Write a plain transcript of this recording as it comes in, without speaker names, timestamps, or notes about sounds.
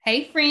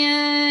Hey,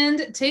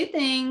 friend, two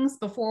things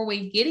before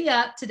we giddy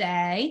up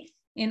today.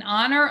 In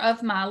honor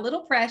of my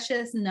little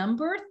precious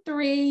number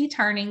 3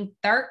 turning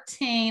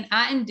 13,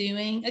 I am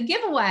doing a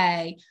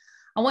giveaway.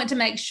 I want to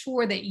make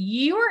sure that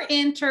you are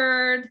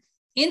entered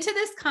into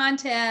this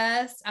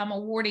contest. I'm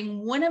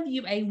awarding one of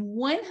you a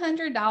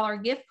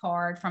 $100 gift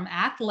card from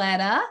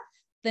Athleta.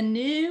 The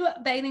new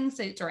bathing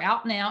suits are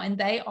out now and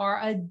they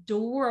are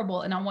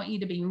adorable, and I want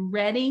you to be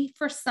ready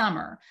for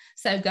summer.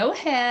 So go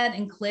ahead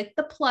and click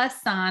the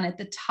plus sign at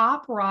the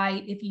top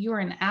right. If you're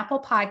an Apple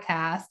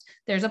podcast,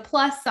 there's a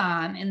plus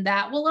sign, and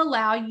that will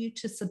allow you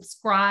to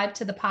subscribe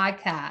to the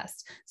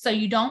podcast so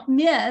you don't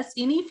miss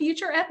any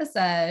future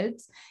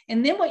episodes.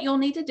 And then what you'll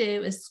need to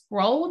do is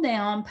scroll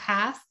down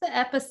past the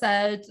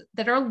episodes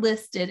that are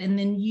listed, and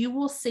then you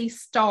will see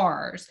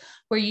stars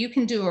where you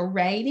can do a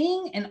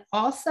rating and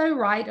also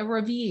write a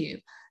review.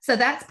 So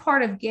that's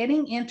part of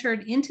getting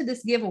entered into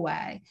this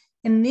giveaway.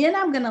 And then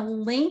I'm going to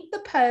link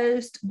the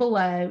post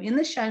below in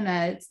the show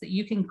notes that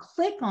you can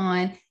click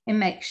on and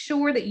make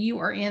sure that you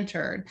are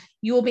entered.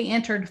 You will be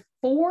entered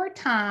 4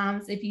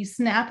 times if you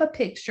snap a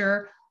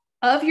picture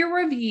of your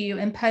review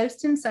and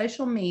post in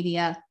social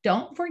media.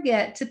 Don't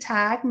forget to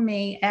tag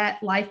me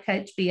at Life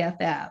Coach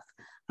BFF.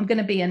 I'm going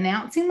to be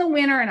announcing the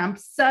winner, and I'm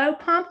so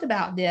pumped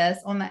about this,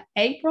 on the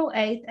April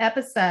 8th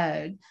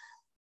episode.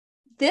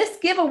 This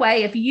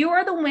giveaway, if you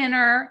are the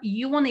winner,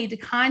 you will need to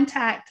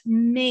contact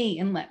me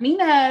and let me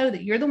know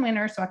that you're the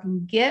winner so I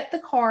can get the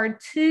card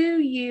to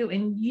you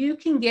and you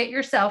can get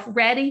yourself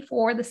ready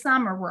for the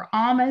summer. We're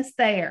almost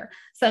there.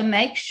 So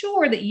make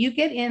sure that you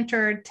get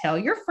entered, tell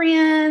your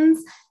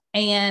friends,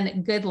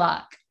 and good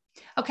luck.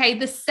 Okay,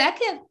 the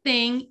second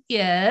thing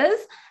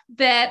is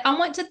that I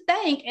want to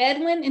thank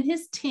Edwin and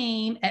his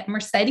team at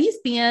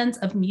Mercedes-Benz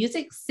of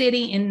Music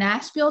City in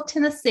Nashville,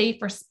 Tennessee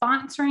for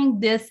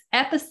sponsoring this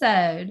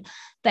episode.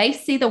 They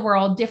see the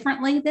world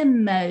differently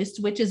than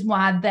most, which is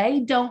why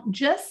they don't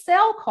just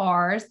sell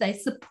cars, they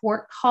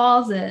support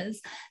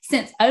causes.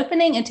 Since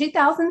opening in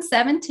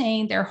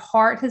 2017, their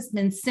heart has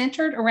been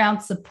centered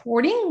around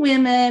supporting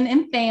women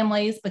and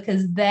families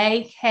because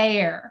they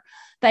care.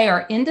 They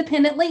are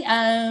independently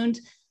owned,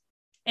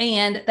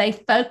 and they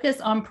focus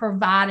on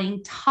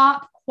providing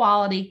top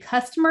quality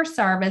customer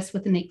service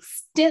with an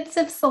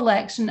extensive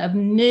selection of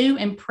new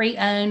and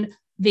pre-owned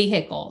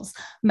vehicles.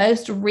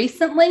 Most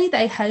recently,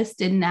 they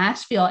hosted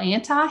Nashville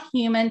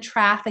Anti-Human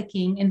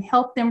Trafficking and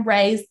helped them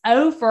raise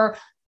over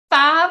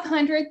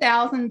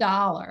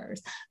 $500,000.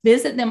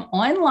 Visit them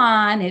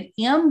online at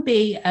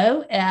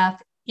mbofmc.com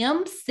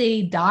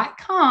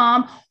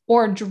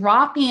or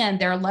drop in.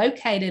 They're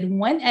located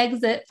one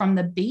exit from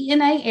the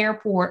BNA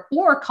airport,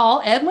 or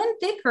call Edwin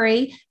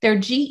Vickery, their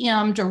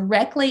GM,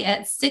 directly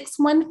at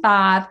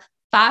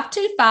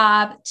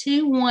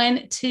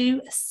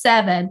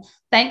 615-525-2127.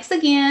 Thanks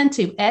again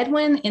to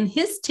Edwin and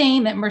his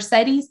team at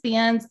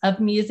Mercedes-Benz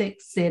of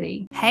Music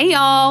City. Hey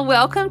y'all,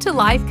 welcome to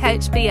Life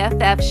Coach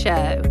BFF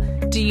Show.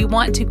 Do you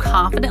want to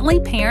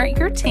confidently parent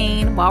your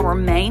teen while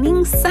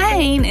remaining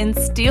sane and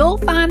still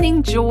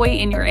finding joy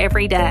in your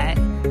everyday?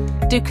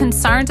 Do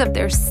concerns of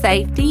their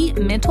safety,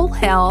 mental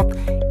health,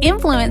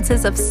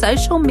 influences of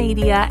social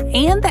media,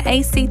 and the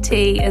ACT,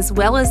 as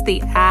well as the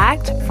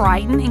ACT,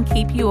 frighten and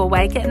keep you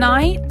awake at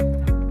night?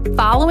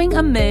 Following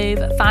a move,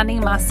 finding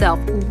myself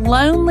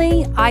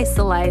lonely,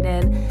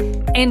 isolated,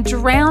 and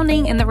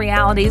drowning in the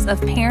realities of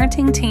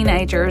parenting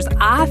teenagers,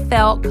 I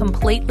felt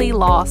completely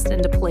lost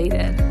and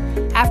depleted.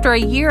 After a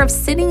year of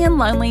sitting in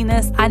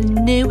loneliness, I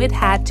knew it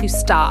had to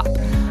stop.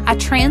 I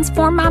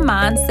transformed my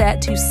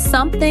mindset to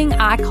something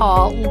I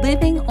call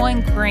living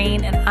on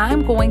green, and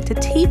I'm going to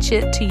teach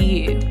it to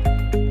you.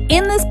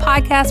 In this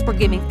podcast, we're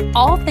giving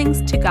all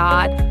things to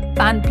God,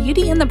 find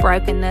beauty in the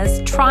brokenness,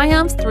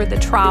 triumphs through the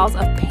trials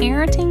of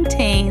parenting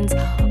teens,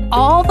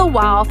 all the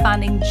while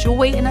finding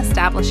joy in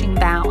establishing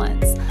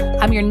balance.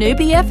 I'm your new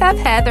BFF,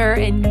 Heather,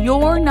 and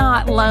you're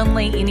not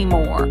lonely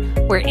anymore.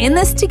 We're in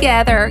this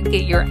together.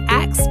 Get your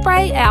Axe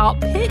spray out,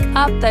 pick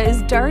up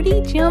those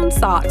dirty gym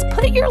socks,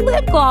 put your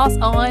lip gloss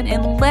on,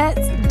 and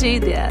let's do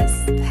this.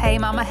 Hey,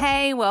 Mama,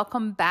 hey,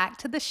 welcome back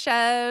to the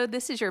show.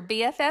 This is your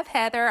BFF,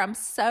 Heather. I'm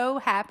so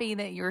happy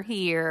that you're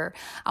here.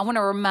 I want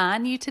to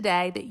remind you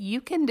today that you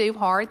can do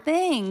hard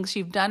things.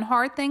 You've done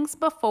hard things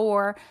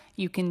before.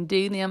 You can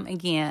do them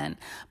again.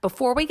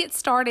 Before we get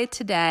started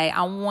today,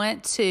 I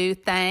want to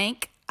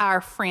thank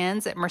our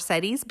friends at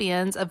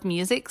Mercedes-Benz of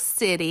Music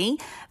City.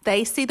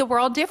 They see the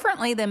world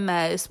differently than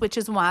most, which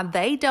is why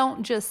they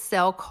don't just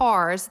sell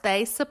cars,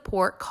 they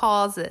support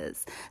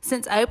causes.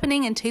 Since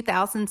opening in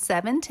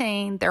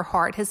 2017, their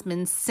heart has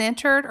been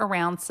centered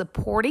around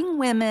supporting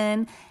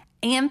women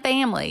and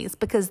families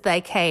because they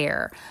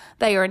care.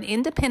 They are an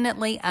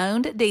independently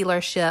owned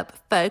dealership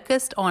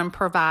focused on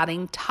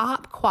providing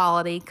top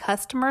quality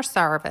customer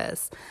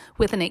service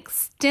with an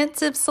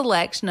extensive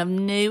selection of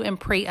new and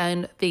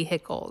pre-owned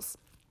vehicles.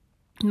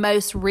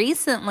 Most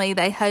recently,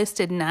 they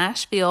hosted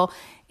Nashville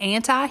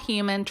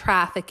Anti-Human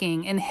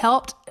Trafficking and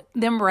helped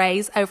them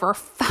raise over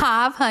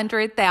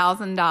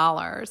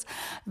 $500,000.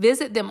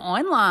 Visit them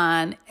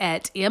online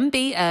at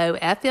mbofmc.com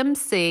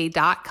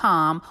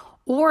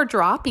or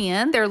drop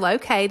in. They're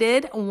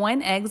located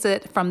one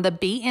exit from the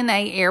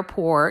BNA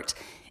Airport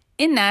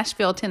in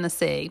Nashville,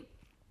 Tennessee.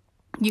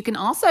 You can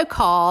also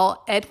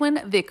call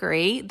Edwin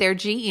Vickery, their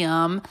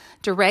GM,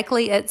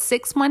 directly at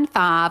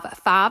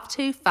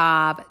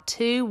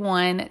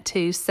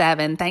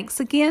 615-525-2127. Thanks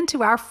again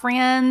to our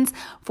friends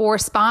for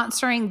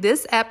sponsoring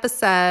this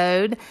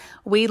episode.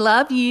 We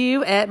love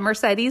you at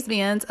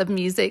Mercedes-Benz of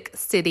Music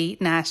City,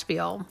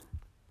 Nashville.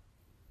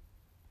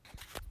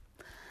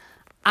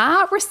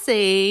 I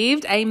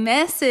received a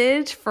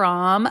message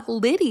from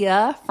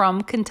Lydia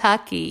from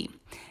Kentucky,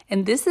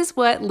 and this is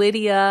what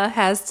Lydia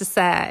has to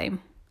say.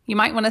 You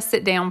might want to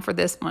sit down for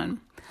this one.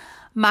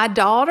 My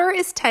daughter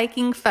is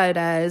taking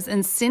photos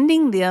and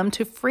sending them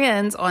to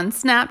friends on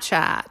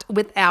Snapchat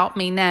without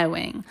me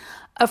knowing.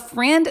 A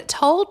friend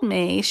told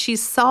me she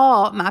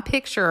saw my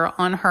picture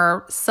on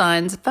her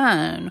son's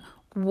phone.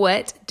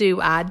 What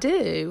do I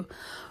do?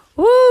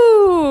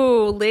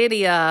 Ooh,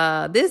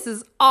 Lydia, this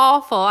is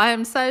awful. I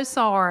am so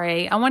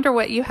sorry. I wonder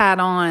what you had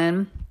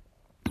on.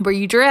 Were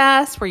you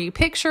dressed? Were you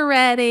picture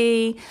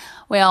ready?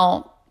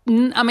 Well,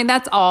 I mean,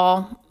 that's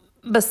all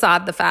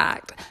beside the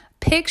fact.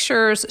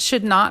 Pictures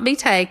should not be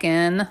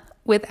taken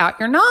without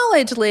your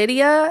knowledge,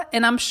 Lydia.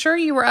 And I'm sure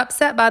you were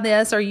upset by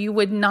this, or you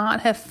would not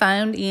have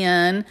phoned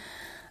in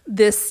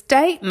this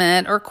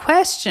statement or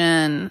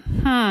question.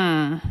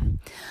 I'm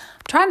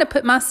trying to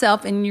put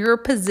myself in your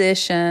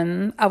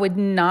position. I would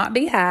not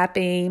be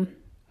happy.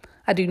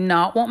 I do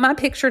not want my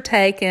picture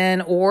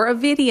taken or a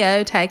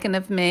video taken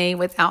of me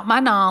without my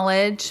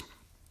knowledge.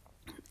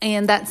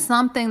 And that's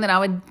something that I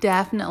would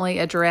definitely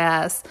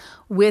address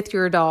with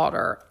your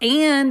daughter.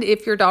 And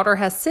if your daughter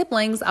has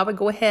siblings, I would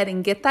go ahead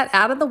and get that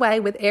out of the way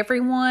with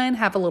everyone,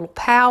 have a little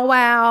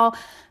powwow,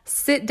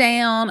 sit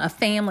down, a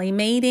family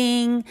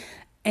meeting,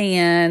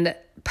 and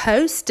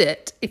post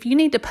it. If you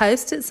need to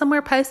post it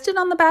somewhere, post it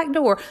on the back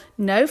door.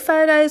 No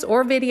photos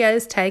or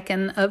videos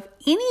taken of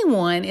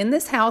anyone in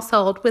this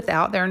household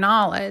without their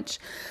knowledge.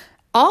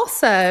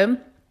 Also,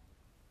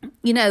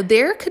 you know,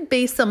 there could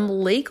be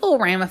some legal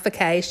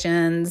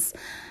ramifications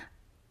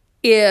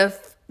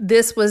if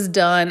this was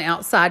done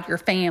outside your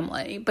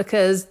family,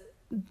 because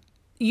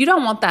you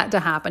don't want that to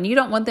happen. You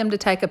don't want them to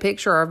take a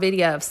picture or a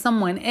video of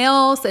someone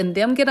else and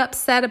them get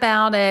upset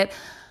about it.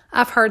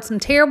 I've heard some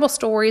terrible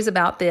stories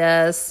about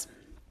this.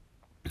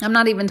 I'm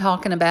not even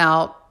talking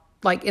about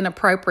like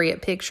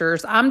inappropriate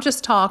pictures. I'm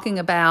just talking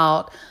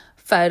about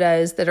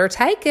photos that are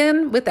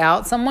taken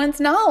without someone's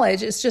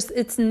knowledge.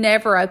 It's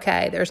never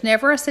okay. There's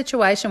never a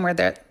situation where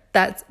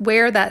that's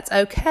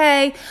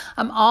okay.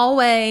 I'm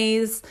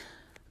always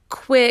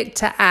quick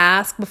to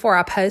ask before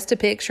I post a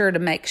picture to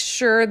make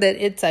sure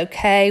that it's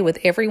okay with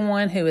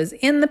everyone who is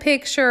in the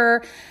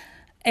picture.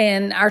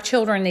 And our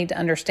children need to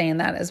understand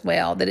that as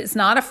well, that it's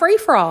not a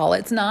free-for-all.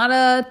 It's not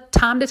a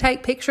time to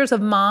take pictures of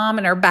mom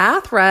in her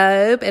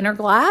bathrobe and her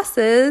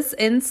glasses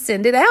and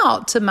send it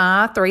out to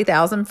my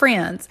 3,000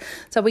 friends.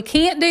 So we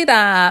can't do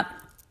that.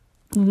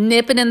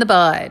 Nip it in the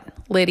bud,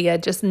 Lydia.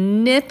 Just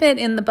nip it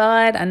in the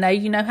bud. I know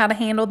you know how to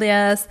handle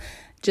this.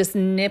 Just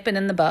nip it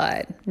in the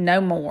bud. No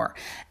more.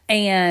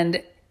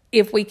 And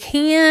if we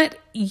can't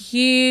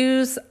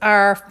use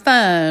our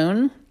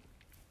phone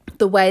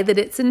the way that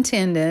it's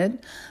intended,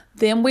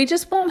 then we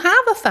just won't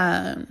have a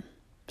phone.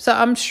 So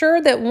I'm sure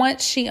that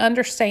once she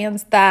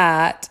understands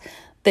that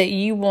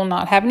you will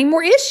not have any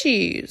more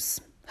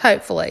issues,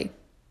 hopefully.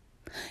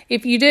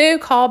 If you do,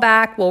 call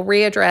back, we'll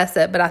readdress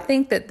it, but I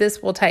think that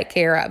this will take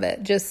care of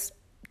it. Just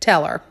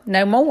tell her,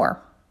 no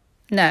more.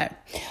 No.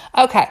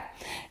 Okay,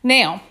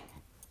 now,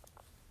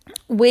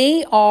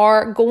 we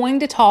are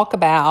going to talk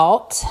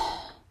about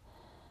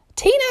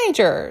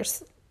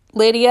teenagers,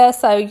 Lydia,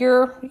 so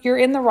you're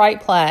in the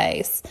right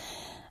place.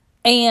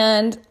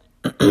 And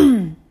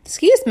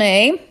excuse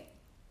me,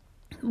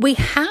 we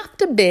have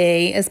to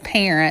be, as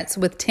parents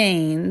with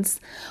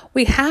teens,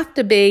 we have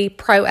to be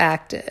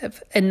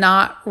proactive and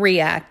not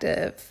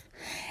reactive.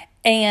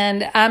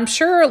 And I'm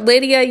sure,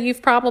 Lydia,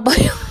 you've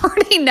probably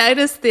already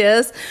noticed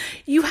this.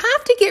 You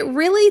have to get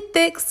really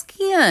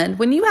thick-skinned.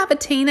 When you have a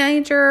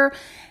teenager,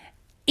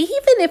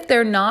 even if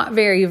they're not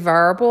very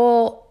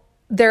verbal,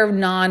 their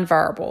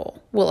nonverbal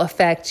will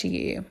affect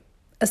you,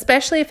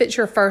 especially if it's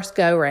your first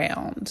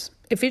go-round.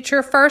 If it's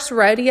your first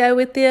rodeo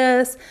with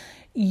this,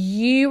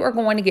 you are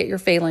going to get your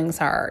feelings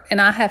hurt. And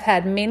I have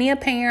had many a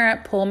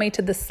parent pull me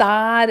to the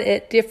side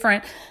at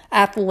different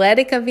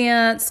athletic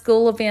events,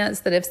 school events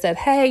that have said,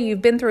 hey,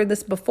 you've been through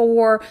this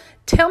before.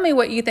 Tell me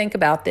what you think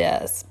about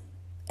this.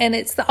 And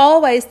it's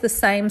always the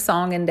same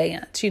song and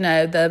dance. You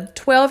know, the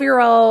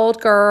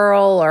 12-year-old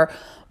girl or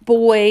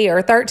boy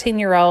or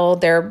 13-year-old,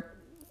 they're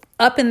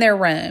up in their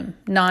room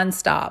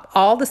nonstop.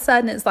 All of a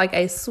sudden, it's like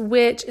a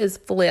switch is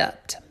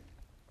flipped.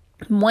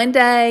 One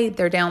day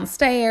they're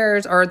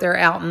downstairs or they're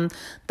out in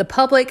the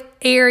public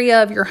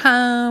area of your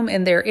home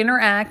and they're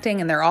interacting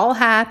and they're all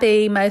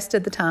happy most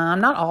of the time,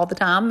 not all the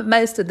time, but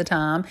most of the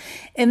time.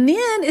 And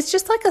then it's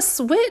just like a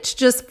switch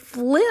just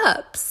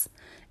flips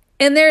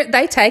and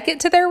they take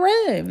it to their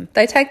room.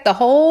 They take the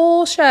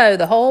whole show,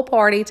 the whole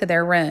party to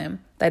their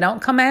room. They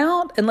don't come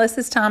out unless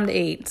it's time to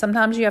eat.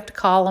 Sometimes you have to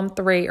call them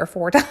 3 or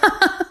 4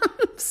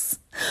 times.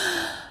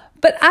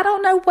 But I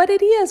don't know what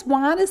it is.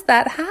 Why does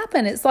that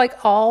happen? It's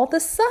like all of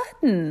a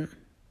sudden,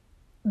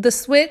 the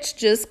switch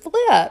just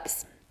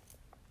flips.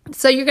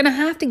 So you're going to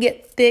have to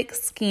get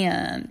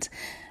thick-skinned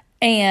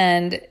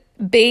and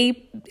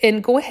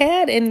go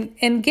ahead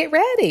and get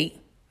ready.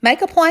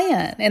 Make a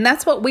plan. And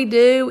that's what we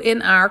do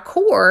in our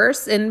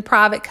course in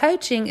private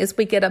coaching is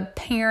we get a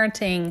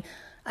parenting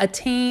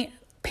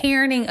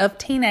of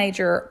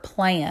teenager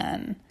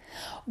plan,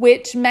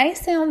 which may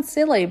sound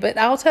silly, but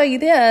I'll tell you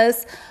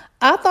this.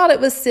 I thought it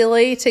was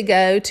silly to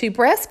go to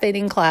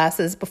breastfeeding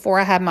classes before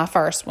I had my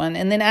first one.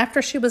 And then after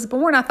she was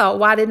born, I thought,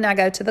 why didn't I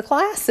go to the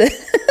classes?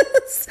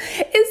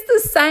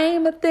 It's the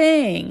same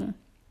thing.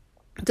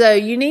 So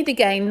you need to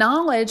gain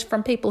knowledge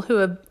from people who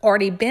have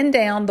already been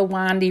down the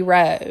windy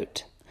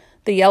road,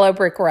 the yellow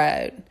brick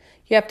road.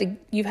 You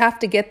have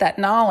to get that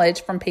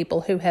knowledge from people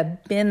who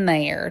have been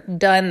there,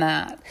 done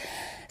that.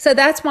 So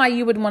that's why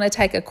you would want to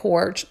take a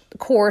course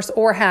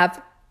or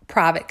have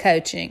private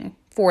coaching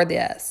for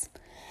this.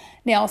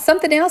 Now,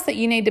 something else that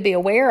you need to be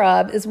aware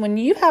of is when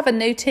you have a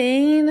new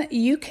teen,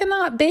 you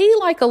cannot be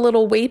like a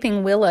little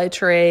weeping willow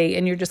tree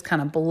and you're just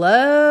kind of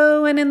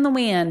blowing in the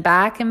wind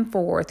back and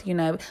forth.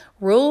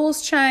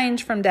 Rules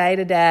change from day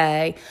to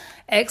day.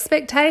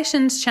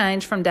 Expectations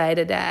change from day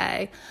to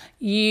day.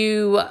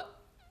 You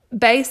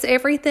base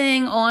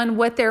everything on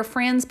what their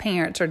friends'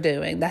 parents are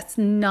doing. That's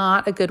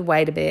not a good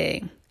way to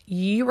be.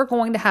 You are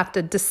going to have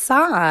to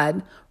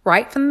decide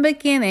right from the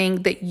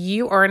beginning that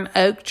you are an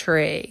oak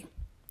tree.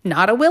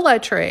 Not a willow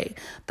tree.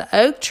 The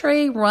oak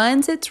tree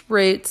runs its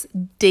roots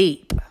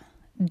deep.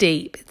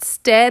 It's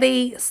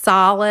steady,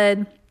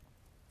 solid.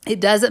 It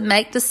doesn't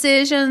make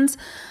decisions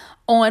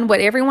on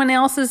what everyone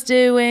else is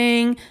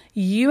doing.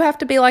 You have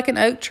to be like an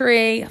oak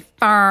tree,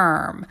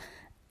 firm,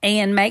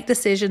 and make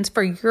decisions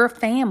for your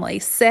family.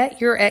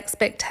 Set your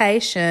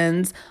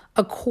expectations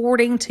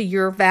according to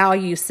your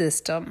value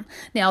system.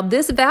 Now,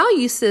 this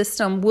value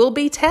system will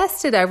be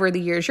tested over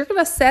the years. You're going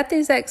to set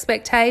these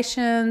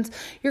expectations.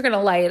 You're going to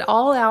lay it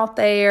all out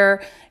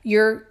there.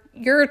 Your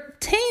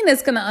teen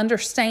is going to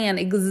understand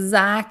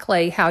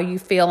exactly how you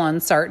feel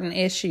on certain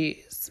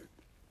issues.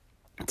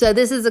 So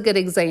this is a good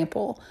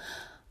example.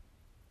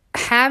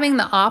 Having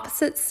the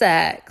opposite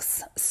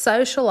sex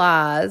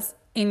socialize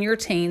in your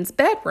teen's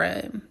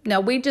bedroom.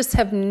 Now, we just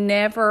have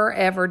never,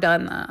 ever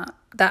done that.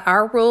 That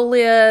our rule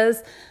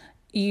is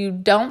you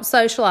don't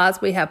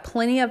socialize. We have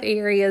plenty of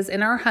areas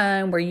in our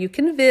home where you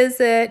can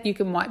visit, you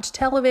can watch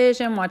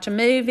television, watch a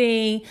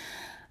movie,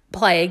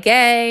 play a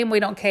game. We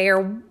don't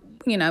care,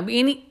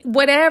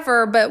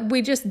 whatever, but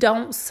we just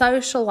don't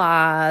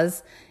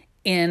socialize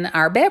in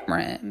our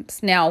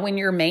bedrooms. Now, when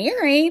you're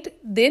married,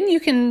 then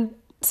you can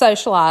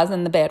socialize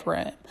in the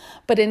bedroom.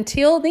 But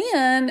until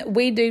then,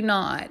 we do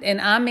not. And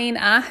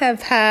I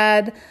have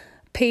had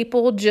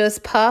people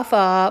just puff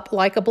up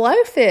like a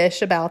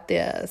blowfish about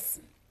this.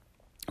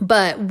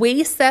 But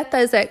we set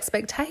those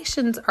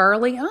expectations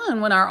early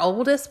on when our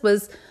oldest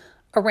was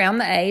around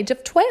the age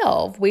of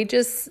 12.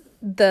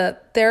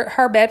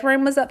 Her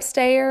bedroom was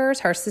upstairs,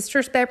 her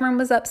sister's bedroom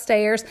was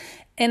upstairs,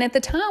 and at the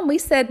time we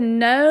said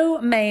no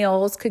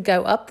males could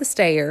go up the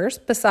stairs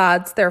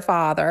besides their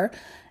father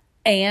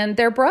and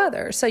their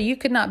brother. So you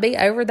could not be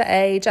over the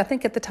age, I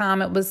think at the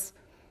time it was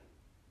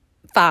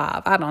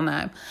 5, I don't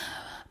know.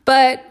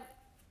 But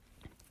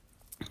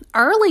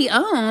early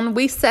on,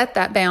 we set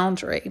that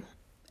boundary.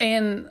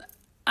 And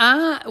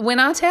when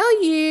I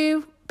tell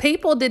you,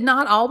 people did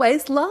not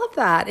always love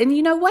that. And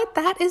you know what?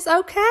 That is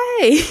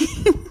okay.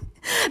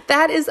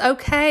 That is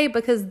okay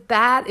because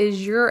that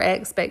is your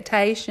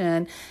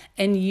expectation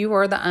and you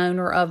are the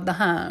owner of the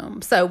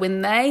home. So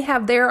when they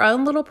have their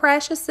own little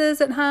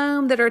preciouses at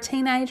home that are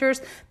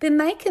teenagers, then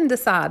they can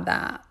decide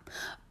that.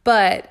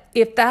 But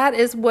if that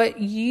is what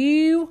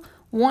you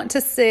want to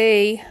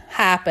see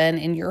happen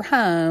in your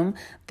home,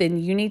 then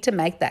you need to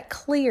make that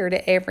clear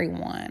to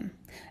everyone.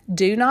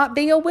 Do not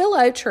be a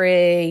willow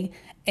tree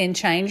and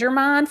change your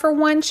mind for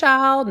one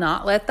child,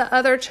 not let the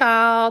other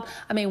child.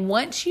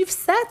 Once you've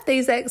set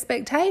these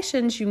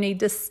expectations, you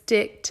need to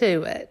stick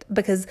to it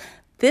because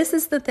this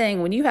is the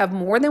thing. When you have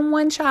more than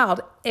one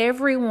child,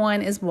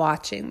 everyone is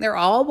watching. They're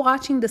all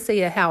watching to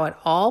see how it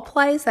all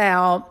plays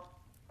out.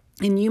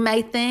 And you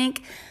may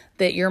think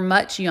that your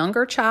much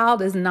younger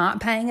child is not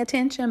paying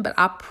attention, but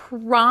I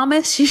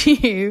promise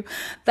you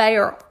they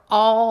are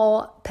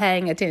all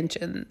paying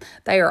attention.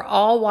 They are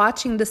all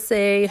watching to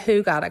see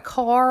who got a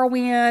car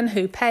when,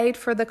 who paid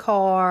for the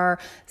car,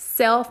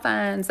 cell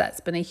phones. That's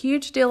been a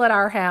huge deal at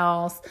our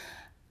house.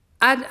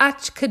 I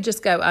could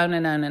just go on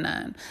and on and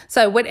on.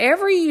 So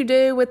whatever you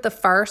do with the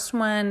first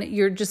one,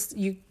 you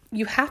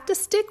have to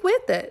stick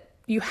with it.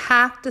 You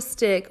have to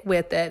stick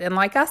with it. And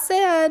like I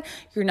said,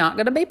 you're not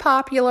going to be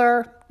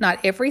popular. Not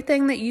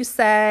everything that you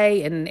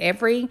say and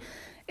every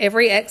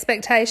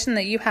expectation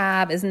that you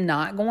have is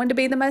not going to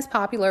be the most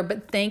popular,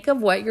 but think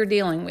of what you're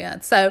dealing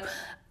with. So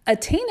a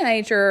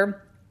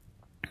teenager,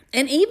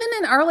 and even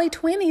in early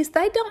 20s,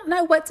 they don't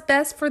know what's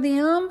best for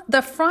them.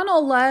 The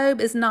frontal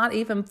lobe is not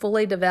even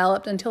fully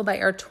developed until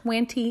they are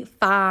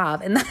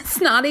 25, and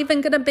that's not even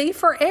going to be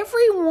for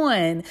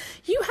everyone.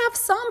 You have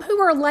some who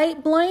are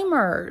late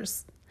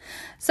bloomers.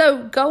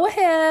 So go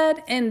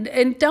ahead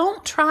and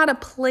don't try to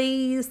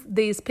please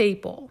these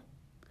people.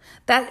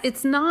 That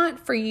it's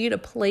not for you to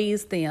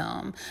please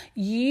them.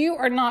 You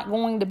are not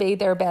going to be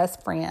their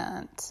best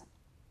friend.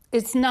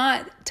 It's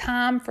not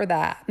time for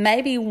that.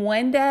 Maybe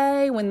one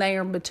day when they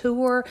are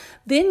mature,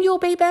 then you'll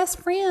be best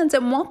friends.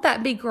 And won't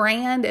that be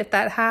grand if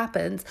that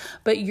happens?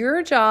 But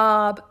your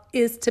job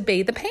is to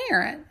be the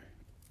parent.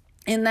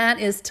 And that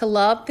is to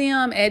love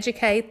them,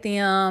 educate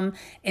them,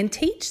 and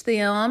teach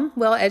them.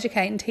 Well,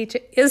 educate and teach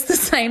is the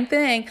same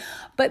thing.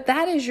 But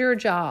that is your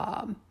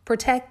job.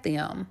 Protect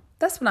them.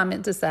 That's what I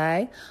meant to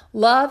say.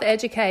 Love,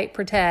 educate,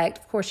 protect.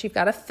 Of course, you've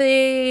got to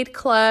feed,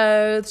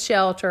 clothe,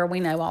 shelter. We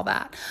know all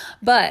that.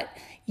 But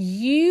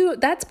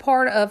that's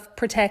part of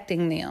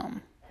protecting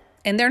them.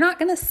 And they're not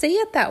going to see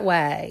it that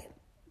way.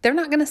 They're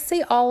not going to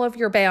see all of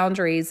your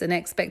boundaries and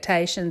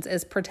expectations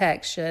as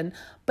protection,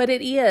 but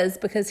it is,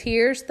 because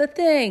here's the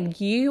thing.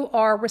 You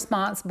are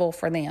responsible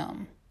for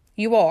them.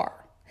 You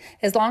are.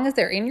 As long as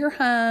they're in your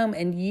home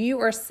and you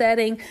are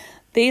setting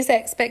these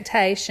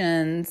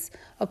expectations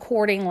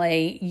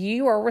accordingly,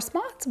 you are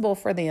responsible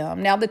for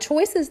them. Now, the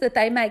choices that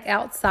they make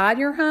outside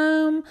your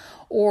home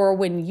or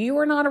when you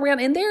are not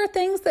around, and there are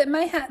things that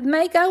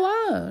may go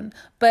on,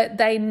 but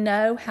they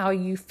know how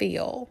you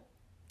feel.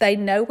 They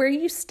know where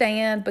you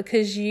stand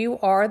because you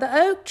are the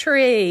oak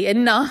tree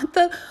and not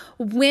the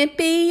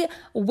wimpy,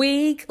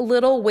 weak,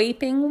 little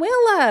weeping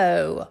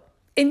willow.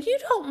 And you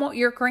don't want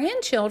your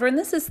grandchildren,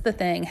 this is the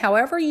thing,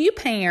 however you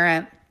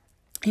parent,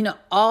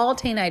 all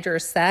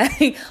teenagers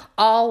say,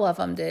 all of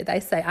them do. They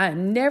say,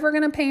 I'm never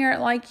going to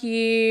parent like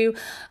you.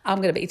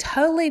 I'm going to be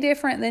totally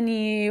different than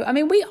you. I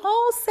mean, we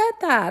all said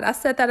that. I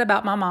said that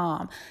about my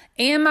mom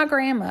and my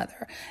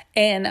grandmother.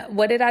 And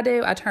what did I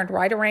do? I turned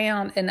right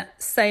around and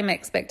same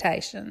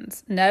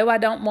expectations. No, I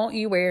don't want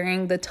you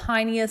wearing the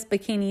tiniest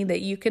bikini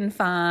that you can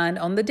find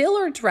on the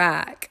Dillard's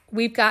rack.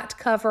 We've got to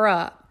cover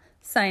up.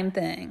 Same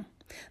thing.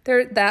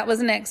 That was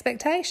an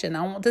expectation.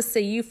 I want to see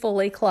you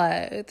fully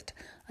clothed.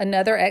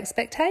 Another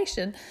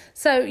expectation.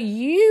 So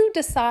you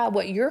decide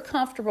what you're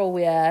comfortable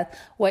with,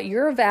 what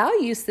your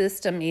value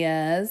system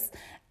is,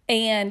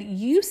 and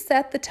you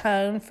set the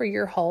tone for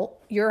your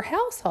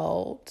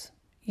household.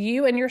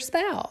 You and your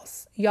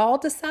spouse. Y'all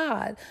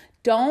decide.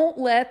 Don't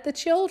let the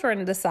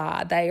children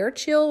decide. They are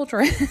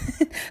children.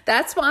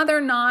 That's why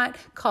they're not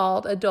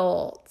called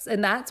adults.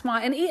 And that's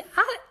why,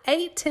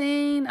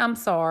 18, I'm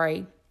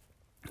sorry.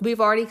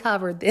 We've already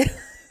covered this.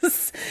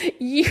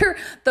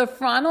 The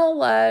frontal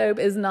lobe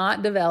is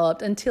not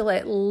developed until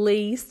at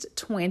least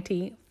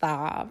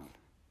 25.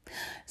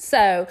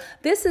 So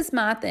this is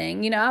my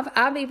thing.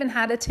 I've even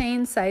had a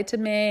teen say to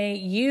me,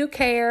 you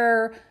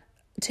care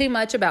too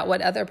much about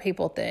what other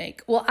people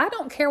think. Well, I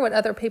don't care what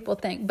other people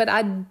think, but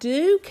I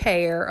do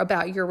care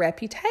about your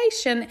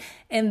reputation,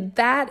 and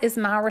that is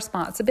my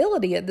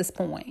responsibility at this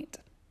point.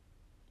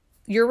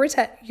 Your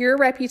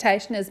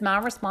reputation is my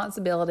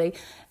responsibility.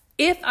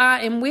 If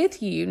I am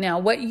with you. Now,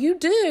 what you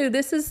do,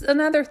 this is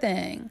another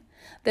thing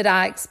that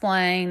I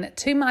explain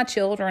to my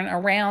children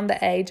around the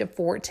age of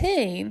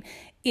 14,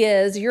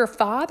 is your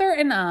father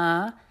and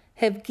I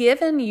have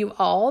given you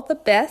all the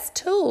best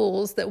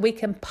tools that we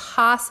can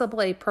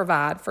possibly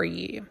provide for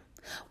you.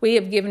 We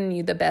have given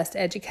you the best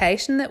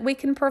education that we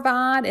can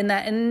provide,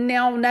 and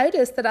now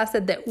notice that I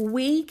said that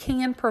we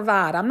can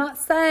provide. I'm not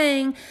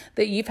saying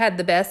that you've had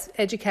the best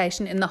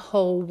education in the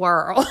whole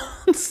world.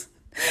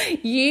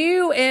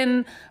 You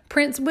and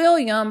Prince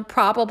William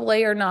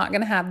probably are not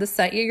going to have the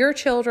same, your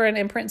children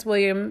and Prince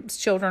William's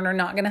children are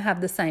not going to have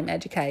the same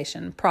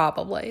education,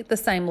 probably the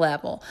same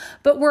level,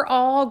 but we're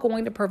all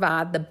going to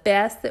provide the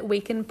best that we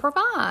can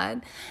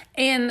provide.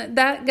 And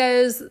that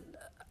goes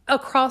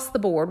across the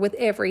board with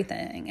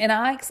everything. And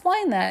I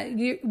explained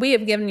that we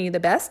have given you the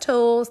best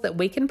tools that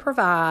we can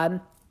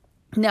provide.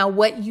 Now,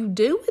 what you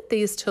do with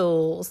these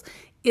tools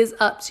is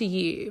up to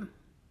you.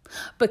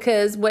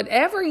 Because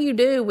whatever you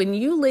do when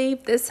you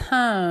leave this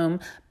home,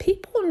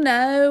 people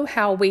know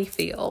how we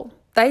feel.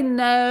 They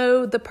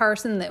know the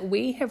person that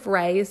we have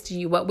raised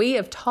you, what we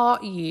have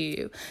taught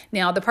you.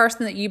 Now, the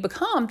person that you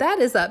become, that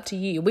is up to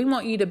you. We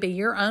want you to be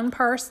your own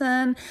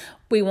person.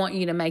 We want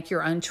you to make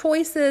your own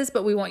choices,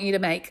 but we want you to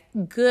make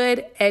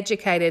good,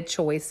 educated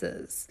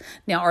choices.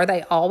 Now, are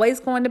they always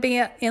going to be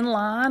in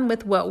line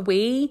with what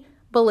we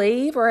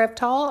believe or have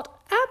taught?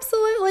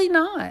 Absolutely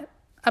not.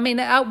 I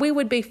mean, we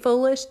would be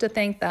foolish to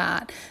think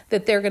that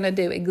they're going to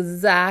do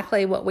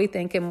exactly what we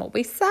think and what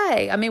we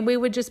say. I mean, we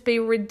would just be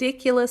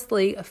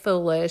ridiculously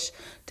foolish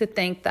to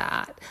think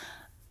that.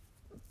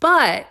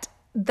 But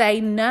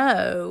they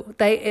know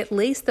at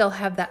least they'll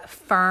have that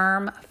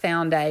firm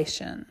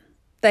foundation.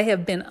 They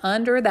have been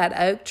under that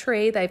oak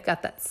tree. They've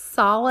got that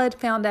solid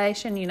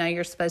foundation.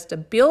 You're supposed to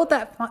build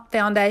that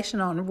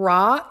foundation on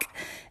rock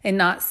and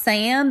not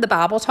sand. The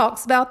Bible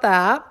talks about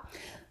that.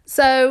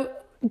 So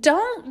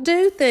don't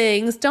do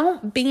things,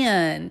 don't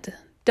bend.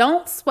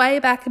 Don't sway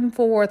back and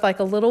forth like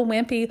a little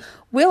wimpy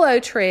willow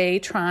tree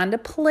trying to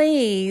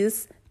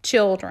please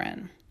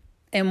children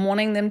and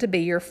wanting them to be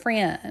your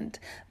friend.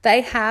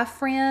 They have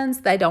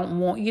friends. They don't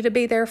want you to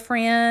be their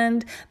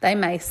friend. They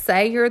may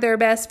say you're their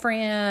best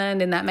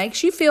friend, and that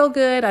makes you feel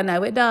good. I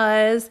know it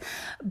does,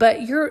 but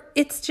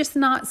it's just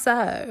not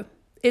so.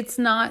 It's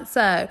not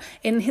so.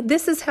 And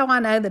this is how I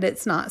know that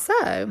it's not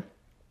so.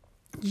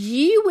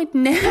 You would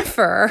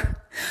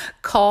never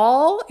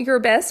call your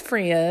best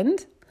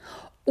friend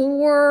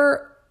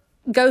or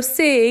go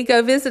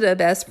visit a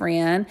best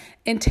friend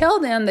and tell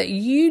them that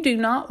you do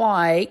not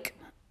like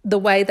the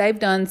way they've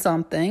done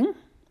something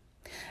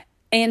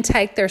and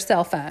take their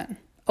cell phone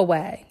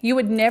away. You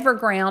would never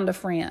ground a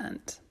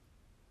friend.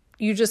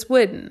 You just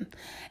wouldn't.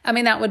 I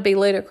mean, that would be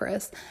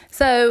ludicrous.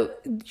 So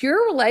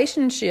your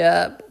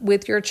relationship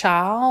with your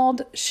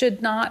child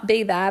should not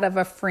be that of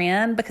a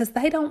friend, because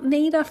they don't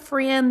need a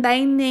friend.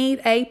 They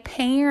need a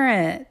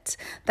parent.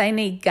 They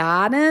need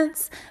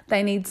guidance.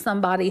 They need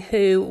somebody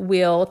who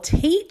will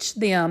teach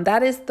them.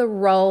 That is the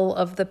role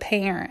of the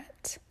parent.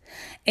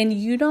 And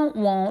you don't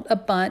want a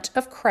bunch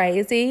of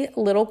crazy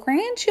little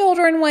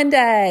grandchildren one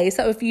day.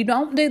 So if you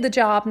don't do the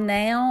job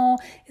now,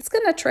 it's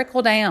going to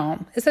trickle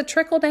down. It's a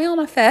trickle-down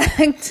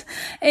effect.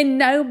 And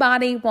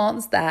nobody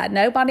wants that.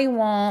 Nobody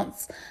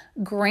wants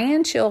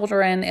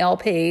grandchildren,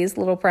 LPs,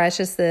 little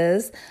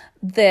preciouses,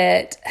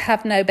 that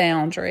have no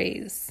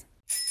boundaries.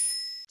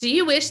 Do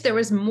you wish there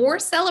was more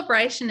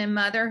celebration in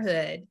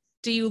motherhood?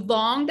 Do you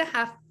long to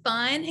have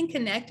fun and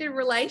connected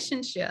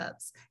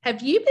relationships?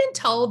 Have you been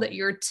told that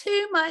you're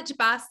too much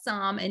by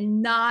some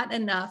and not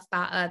enough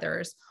by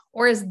others?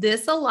 Or is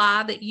this a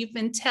lie that you've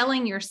been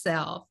telling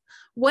yourself?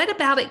 What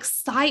about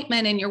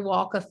excitement in your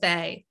walk of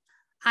faith?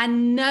 I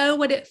know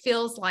what it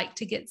feels like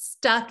to get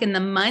stuck in the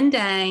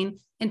mundane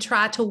and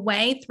try to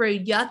wade through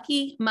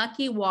yucky,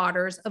 mucky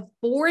waters of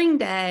boring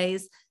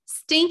days,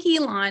 stinky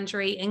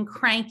laundry, and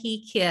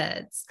cranky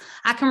kids.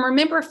 I can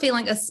remember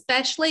feeling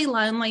especially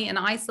lonely and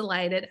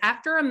isolated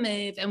after a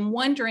move and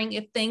wondering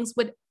if things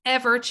would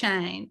ever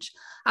change.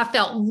 I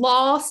felt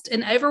lost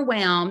and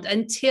overwhelmed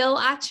until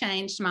I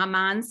changed my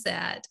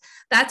mindset.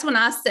 That's when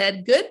I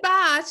said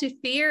goodbye to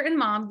fear and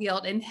mom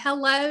guilt and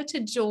hello to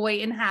joy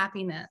and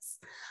happiness.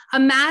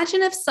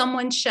 Imagine if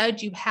someone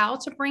showed you how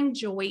to bring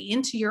joy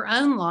into your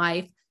own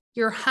life,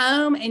 your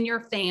home, and your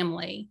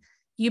family.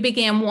 You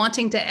began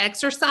wanting to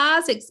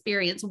exercise,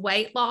 experience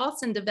weight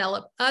loss, and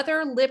develop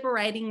other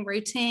liberating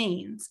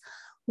routines.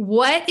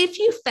 What if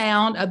you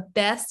found a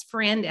best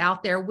friend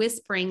out there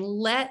whispering,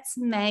 "Let's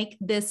make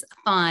this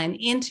fun,"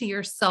 into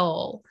your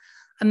soul?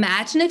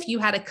 Imagine if you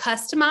had a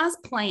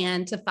customized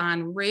plan to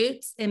find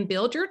roots and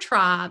build your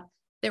tribe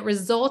that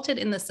resulted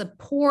in the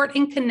support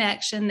and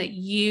connection that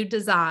you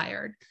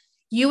desired.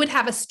 You would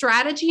have a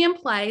strategy in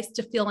place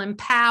to feel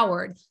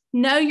empowered,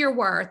 know your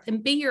worth,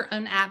 and be your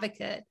own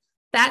advocate.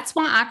 That's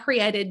why I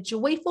created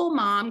Joyful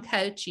Mom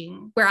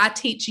Coaching, where I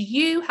teach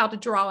you how to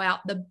draw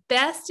out the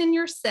best in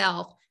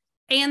yourself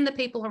and the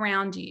people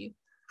around you.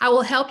 I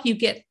will help you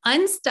get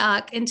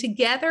unstuck, and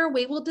together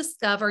we will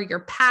discover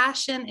your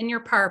passion and your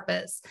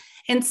purpose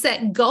and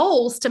set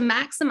goals to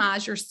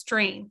maximize your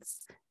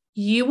strengths.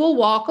 You will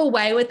walk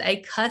away with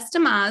a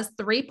customized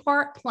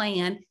 3-part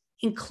plan,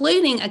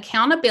 including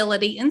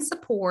accountability and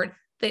support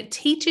that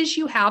teaches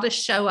you how to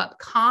show up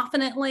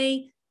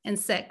confidently and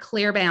set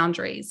clear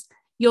boundaries.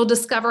 You'll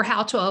discover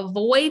how to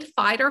avoid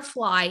fight or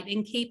flight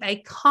and keep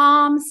a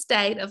calm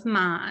state of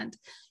mind.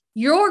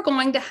 You're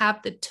going to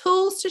have the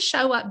tools to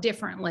show up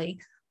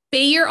differently,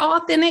 be your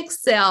authentic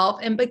self,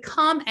 and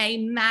become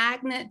a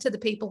magnet to the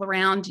people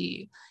around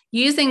you.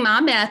 Using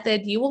my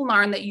method, you will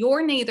learn that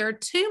you're neither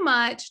too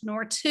much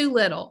nor too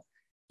little.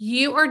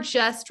 You are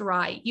just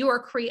right. You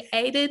are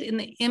created in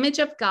the image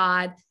of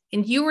God,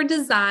 and you were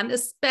designed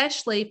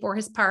especially for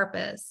His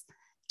purpose.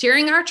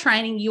 During our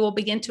training, you will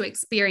begin to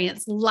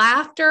experience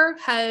laughter,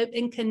 hope,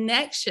 and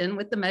connection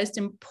with the most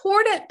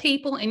important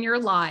people in your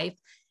life,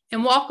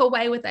 and walk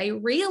away with a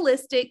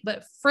realistic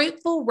but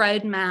fruitful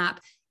roadmap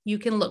you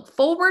can look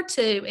forward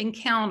to and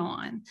count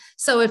on.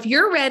 So if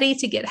you're ready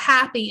to get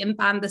happy and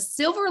find the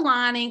silver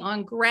lining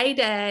on gray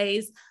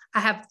days, I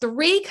have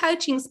 3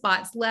 coaching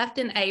spots left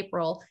in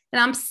April,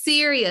 and I'm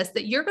serious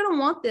that you're going to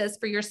want this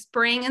for your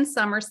spring and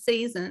summer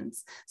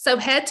seasons. So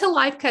head to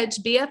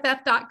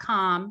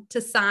lifecoachbff.com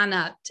to sign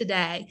up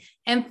today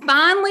and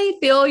finally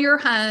fill your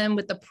home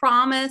with the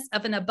promise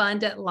of an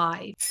abundant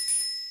life.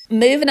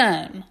 Moving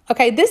on.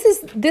 Okay, this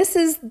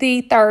is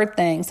the third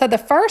thing. So the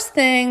first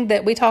thing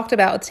that we talked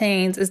about with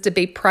teens is to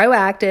be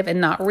proactive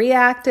and not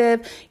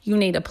reactive. You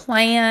need a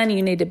plan.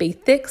 You need to be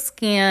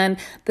thick-skinned.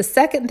 The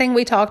second thing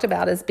we talked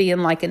about is being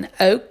like an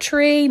oak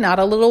tree, not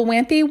a little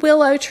wimpy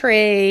willow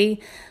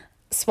tree,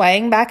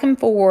 swaying back and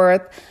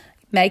forth.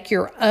 Make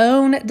your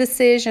own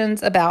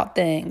decisions about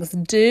things.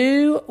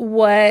 Do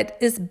what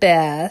is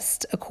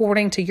best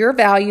according to your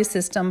value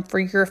system for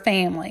your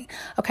family.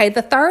 Okay,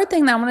 the third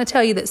thing that I want to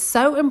tell you that's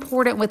so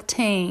important with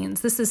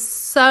teens, this is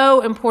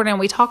so important.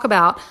 We talk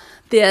about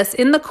this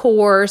in the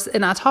course,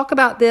 and I talk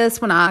about this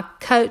when I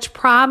coach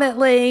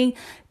privately.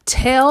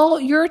 Tell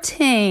your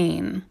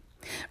teen.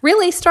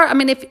 Really start,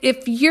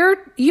 if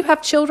you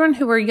have children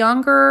who are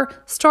younger,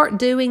 start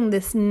doing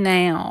this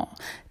now.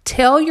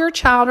 Tell your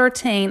child or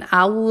teen,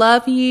 I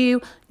love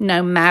you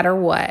no matter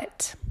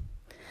what.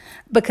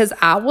 Because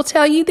I will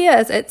tell you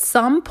this, at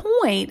some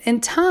point in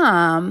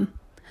time,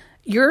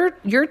 your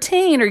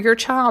teen or your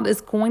child is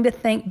going to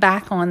think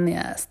back on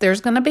this. There's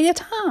going to be a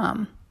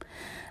time.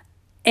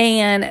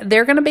 And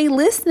they're going to be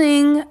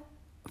listening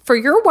for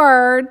your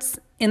words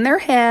in their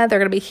head. They're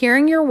going to be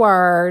hearing your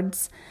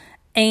words.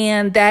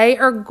 And they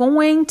are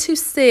going to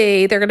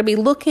see, they're going to be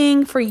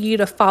looking for you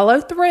to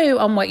follow through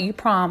on what you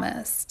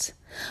promised.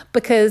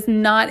 Because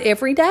not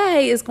every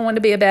day is going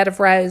to be a bed of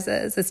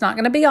roses. It's not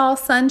going to be all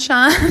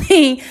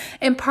sunshiny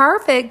and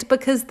perfect,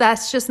 because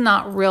that's just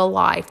not real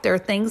life. There are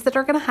things that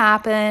are going to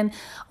happen.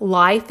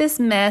 Life is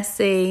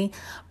messy,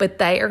 but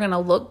they are going to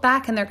look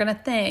back and they're going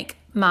to think,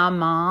 my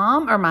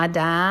mom or my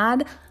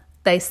dad,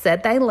 they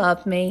said they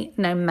love me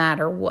no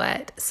matter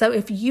what. So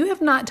if you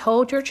have not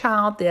told your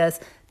child this,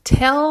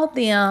 tell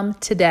them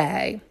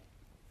today.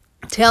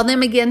 Tell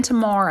them again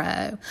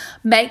tomorrow.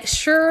 Make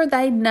sure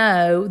they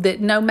know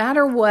that no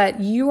matter what,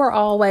 you are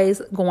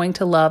always going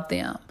to love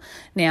them.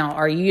 Now,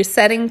 are you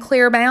setting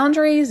clear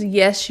boundaries?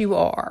 Yes, you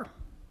are.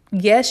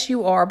 Yes,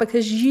 you are,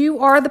 because you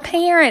are the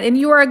parent and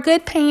you are a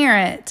good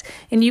parent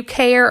and you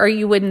care, or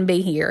you wouldn't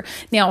be here.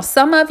 Now,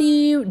 some of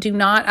you do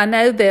not. I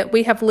know that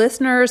we have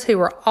listeners who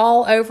are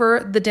all over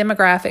the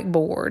demographic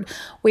board.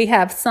 We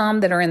have some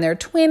that are in their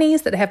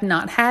 20s that have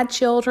not had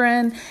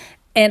children.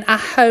 And I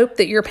hope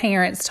that your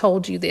parents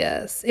told you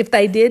this. If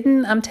they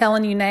didn't, I'm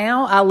telling you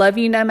now, I love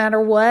you no matter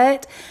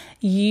what.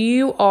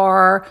 You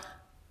are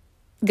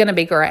going to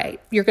be great.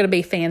 You're going to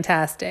be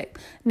fantastic.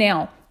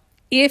 Now,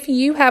 if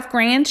you have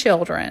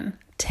grandchildren,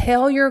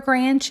 tell your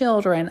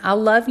grandchildren, I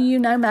love you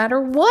no matter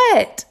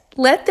what.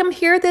 Let them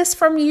hear this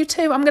from you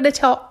too. I'm going to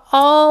tell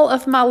all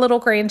of my little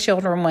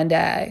grandchildren one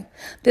day.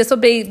 This will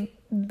be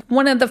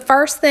one of the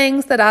first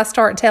things that I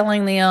start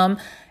telling them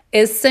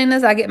as soon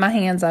as I get my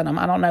hands on them.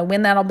 I don't know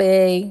when that'll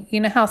be.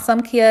 You know how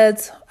some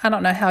kids, I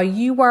don't know how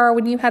you were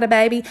when you had a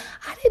baby.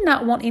 I did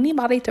not want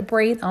anybody to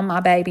breathe on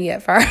my baby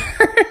at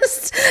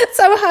first.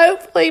 So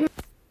hopefully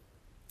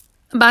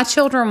my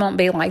children won't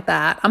be like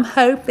that. I'm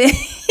hoping.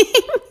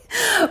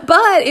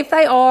 But if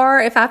they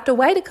are, if I have to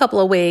wait a couple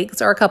of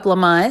weeks or a couple of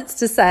months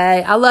to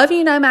say, I love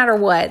you no matter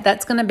what,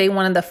 that's going to be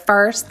one of the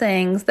first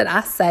things that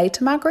I say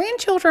to my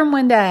grandchildren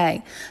one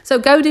day. So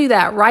go do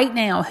that right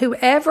now.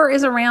 Whoever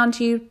is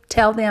around you,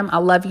 tell them, I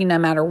love you no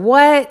matter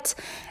what.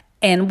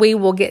 And we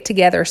will get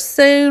together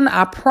soon.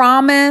 I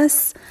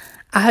promise.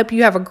 I hope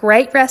you have a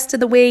great rest of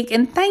the week,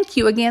 and thank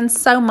you again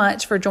so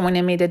much for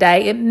joining me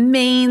today. It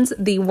means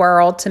the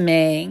world to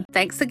me.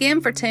 Thanks again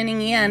for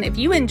tuning in. If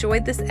you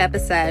enjoyed this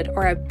episode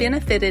or have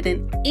benefited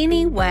in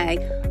any way,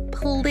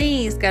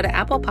 please go to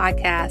Apple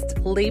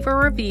Podcasts, leave a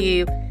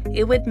review.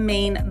 It would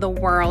mean the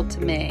world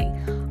to me.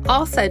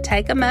 Also,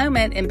 take a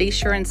moment and be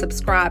sure and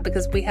subscribe,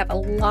 because we have a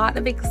lot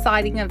of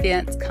exciting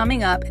events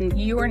coming up and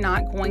you are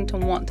not going to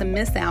want to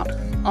miss out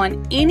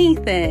on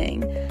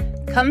anything.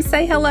 Come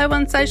say hello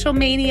on social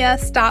media.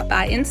 Stop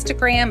by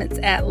Instagram. It's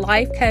at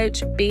Life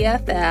Coach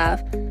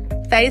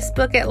BFF.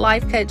 Facebook at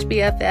Life Coach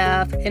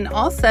BFF. And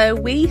also,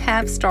 we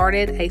have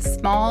started a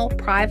small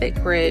private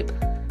group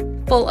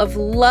full of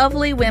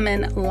lovely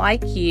women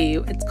like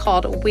you. It's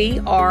called We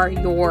Are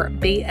Your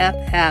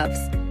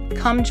BFFs.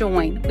 Come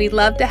join. We'd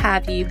love to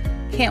have you.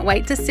 Can't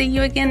wait to see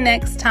you again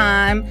next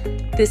time.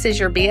 This is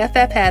your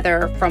BFF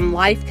Heather from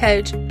Life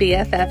Coach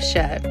BFF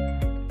Show.